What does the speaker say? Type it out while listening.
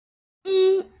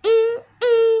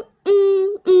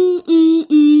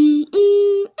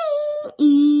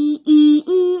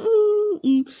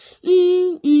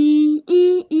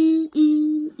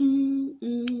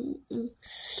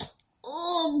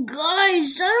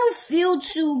don't feel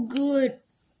too good.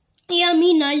 Yeah,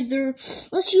 me neither.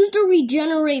 Let's use the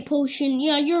regenerate potion.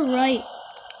 Yeah, you're right.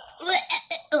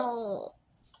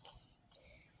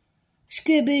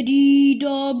 Skibbity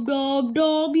dob dob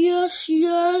dob, yes,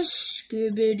 yes.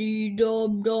 Skibbity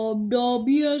dob dob dob,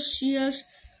 yes, yes.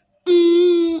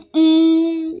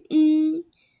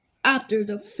 After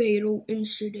the fatal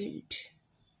incident,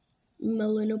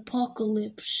 melon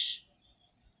apocalypse.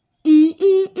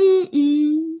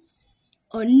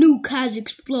 A nuke has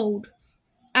exploded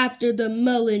after the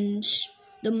melons,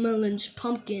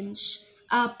 pumpkins,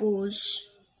 apples,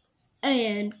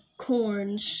 and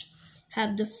corns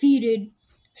have defeated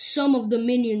some of the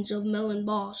minions of Melon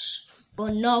Boss,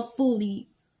 but not fully.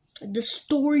 The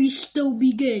story still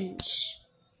begins.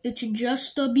 It's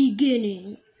just the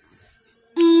beginning.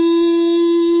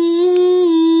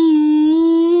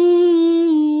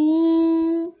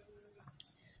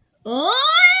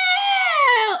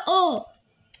 Oh,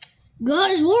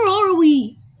 guys, where are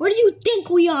we? Where do you think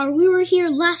we are? We were here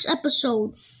last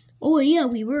episode. Oh yeah,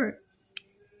 we were.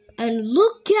 And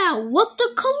look at what the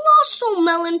colossal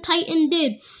melon titan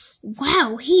did.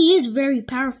 Wow, he is very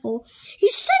powerful.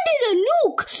 He's sending a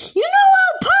nuke. You know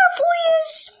how powerful he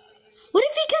is? What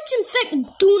if he gets infected?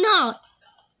 Do not.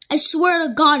 I swear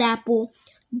to God, Apple.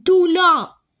 Do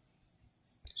not.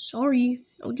 Sorry,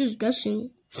 I was just guessing.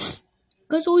 You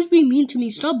guys always be mean to me.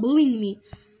 Stop bullying me.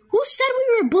 Who said we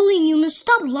were bullying you? Man,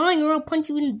 stop lying or I'll punch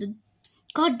you in the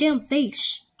goddamn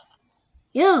face.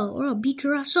 Yeah, or I'll beat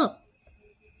your ass up.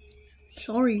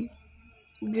 Sorry.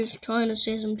 I'm just trying to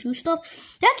say some true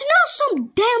stuff. That's not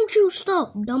some damn true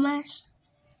stuff, dumbass.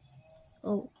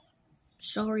 Oh,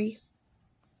 sorry.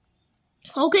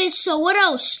 Okay, so what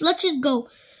else? Let's just go.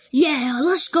 Yeah,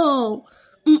 let's go.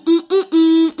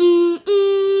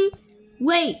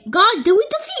 Wait, guys, did we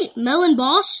defeat Melon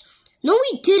Boss? No,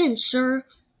 we didn't, sir.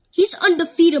 He's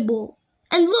undefeatable.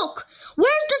 And look,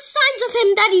 where's the signs of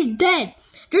him that he's dead?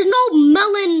 There's no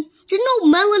melon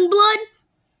blood.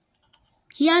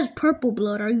 He has purple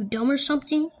blood. Are you dumb or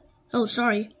something? Oh,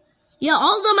 sorry. Yeah,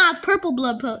 all of them have purple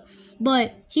blood,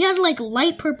 but he has like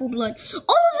light purple blood. All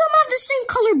of them have the same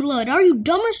color blood. Are you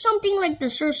dumb or something like the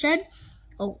sir said?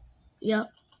 Oh, yeah.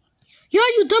 Yeah,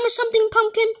 are you dumb or something,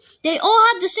 Pumpkin? They all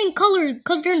have the same color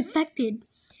because they're infected.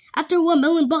 After what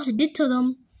Melon Boss did to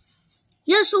them.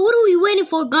 Yeah, so what are we waiting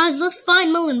for, guys? Let's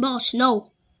find Melon Boss.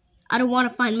 No, I don't want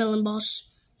to find Melon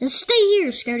Boss. Then stay here,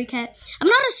 scaredy cat. I'm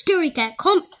not a scaredy cat.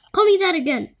 Call me that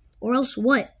again. Or else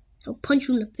what? I'll punch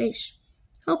you in the face.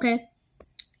 Okay.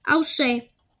 I'll say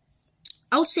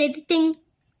the thing.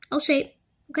 I'll say it.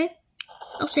 Okay?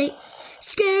 I'll say it.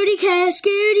 Scaredy cat,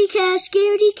 scaredy cat,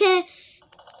 scaredy cat.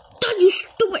 You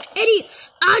stupid idiot.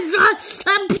 Hey guys,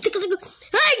 stop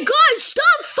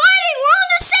fighting. We're on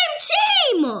the same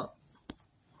team.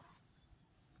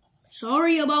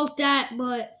 Sorry about that,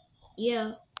 but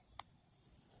yeah.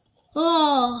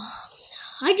 Oh,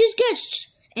 I just get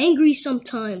angry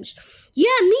sometimes.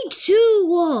 Yeah, me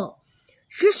too.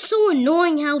 It's just so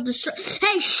annoying how the...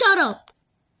 Hey, shut up.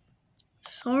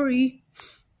 Sorry.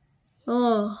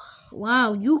 Oh,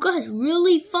 wow. You guys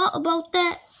really thought about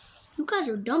that? You guys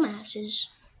are dumbasses.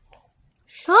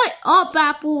 Shut up,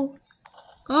 Apple.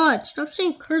 God, stop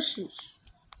saying curses.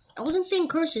 I wasn't saying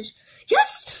curses.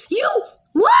 Yes, you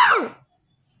were.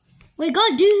 Wait,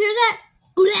 God, do you hear that?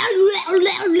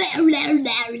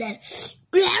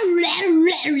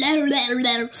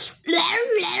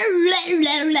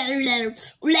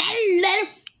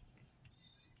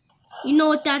 You know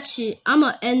what? That's it. I'm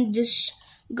gonna end this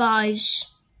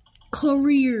guy's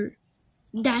career.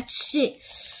 That's it.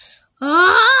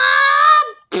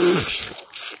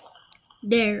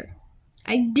 There.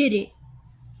 I did it.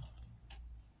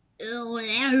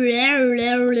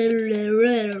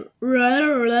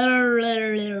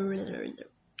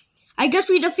 I guess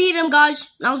we defeated him,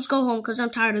 guys. Now let's go home because I'm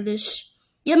tired of this.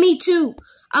 Yeah, me too.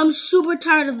 I'm super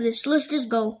tired of this. Let's just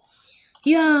go.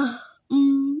 Yeah.